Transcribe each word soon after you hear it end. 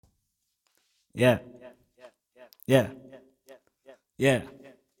Yeah, yeah, yeah.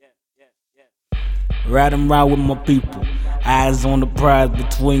 Riding around with my people, eyes on the prize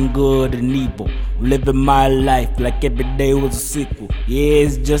between good and evil. Living my life like every day was a sequel. Yeah,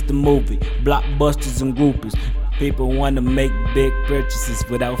 it's just a movie, blockbusters and groupies. People wanna make big purchases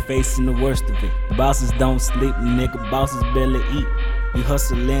without facing the worst of it. Bosses don't sleep, nigga, bosses barely eat. You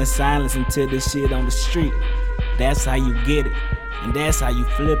hustle in silence until this shit on the street. That's how you get it, and that's how you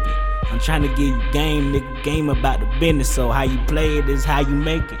flip it. I'm trying to give you game, nigga, game about the business. So how you play it is how you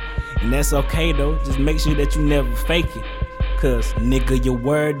make it. And that's okay though, just make sure that you never fake it. Cause nigga, your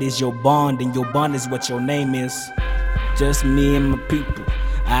word is your bond, and your bond is what your name is. Just me and my people,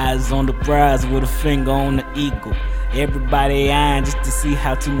 eyes on the prize with a finger on the eagle. Everybody eyeing just to see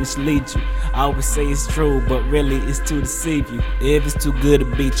how to mislead you. I always say it's true, but really it's to deceive you. If it's too good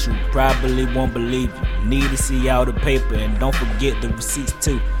to be true, probably won't believe you. Need to see all the paper, and don't forget the receipts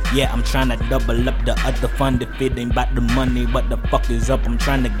too. Yeah, I'm trying to double up the other fund. If it ain't about the money, what the fuck is up? I'm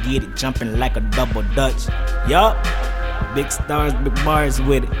trying to get it jumping like a double dutch. Yup, big stars, big bars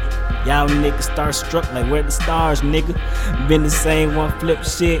with it. Y'all niggas starstruck like where the stars, nigga. Been the same one flip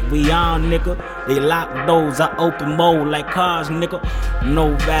shit, we on, nigga. They lock doors, I open more like cars, nigga.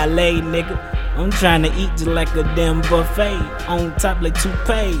 No valet, nigga. I'm trying to eat just like a damn buffet. On top like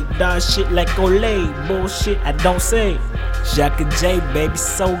toupee, dog shit like Olay. Bullshit, I don't say. Shaka J, baby,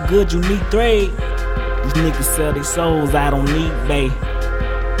 so good you need thread. These niggas sell their souls, I don't need, babe.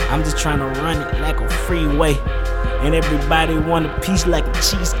 I'm just trying to run it like a freeway. And everybody want a piece like a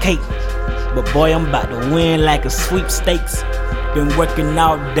cheesecake. But boy, I'm about to win like a sweepstakes. Been working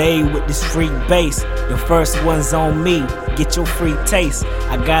all day with this free bass. The first one's on me, get your free taste.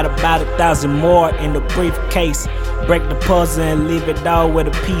 I got about 1,000 more in the briefcase. Break the puzzle and leave it all where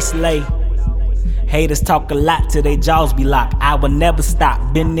the piece lay. Haters talk a lot till they jaws be locked. I will never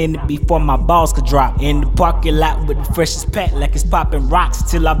stop, been in it before my balls could drop. In the parking lot with the freshest pack like it's popping rocks.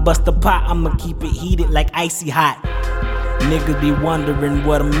 Till I bust a pot, I'ma keep it heated like icy hot. Niggas be wondering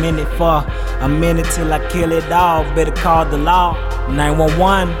what I'm in it for. I'm in it till I kill it all, better call the law.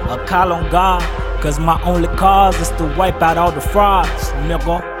 911 or call on God, cause my only cause is to wipe out all the frauds,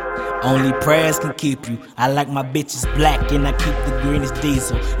 nigga. Only prayers can keep you. I like my bitches black and I keep the greenest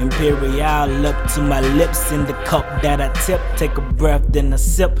diesel. Imperial up to my lips in the cup that I tip. Take a breath, then a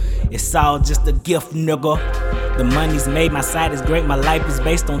sip. It's all just a gift, nigga. The money's made, my side is great. My life is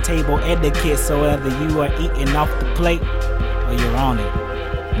based on table etiquette. So whether you are eating off the plate or you're on it,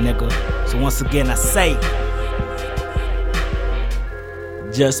 nigga. So once again I say,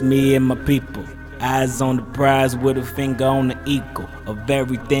 just me and my people. Eyes on the prize with a finger on the eagle. A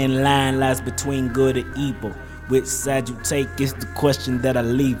very thin line lies between good and evil. Which side you take is the question that I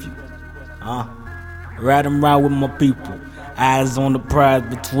leave you. Riding around with my people. Eyes on the prize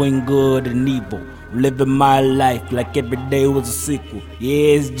between good and evil. Living my life like every day was a sequel.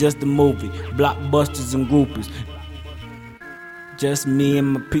 Yeah, it's just a movie. Blockbusters and groupies. Just me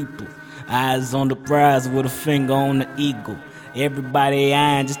and my people. Eyes on the prize with a finger on the eagle. Everybody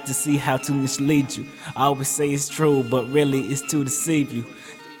eyeing just to see how to mislead you. I always say it's true, but really it's to deceive you.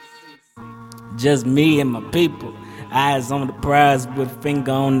 Just me and my people. Eyes on the prize with a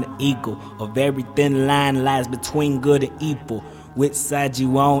finger on the eagle. A very thin line lies between good and evil. Which side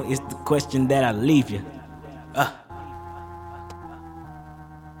you on is the question that I leave you.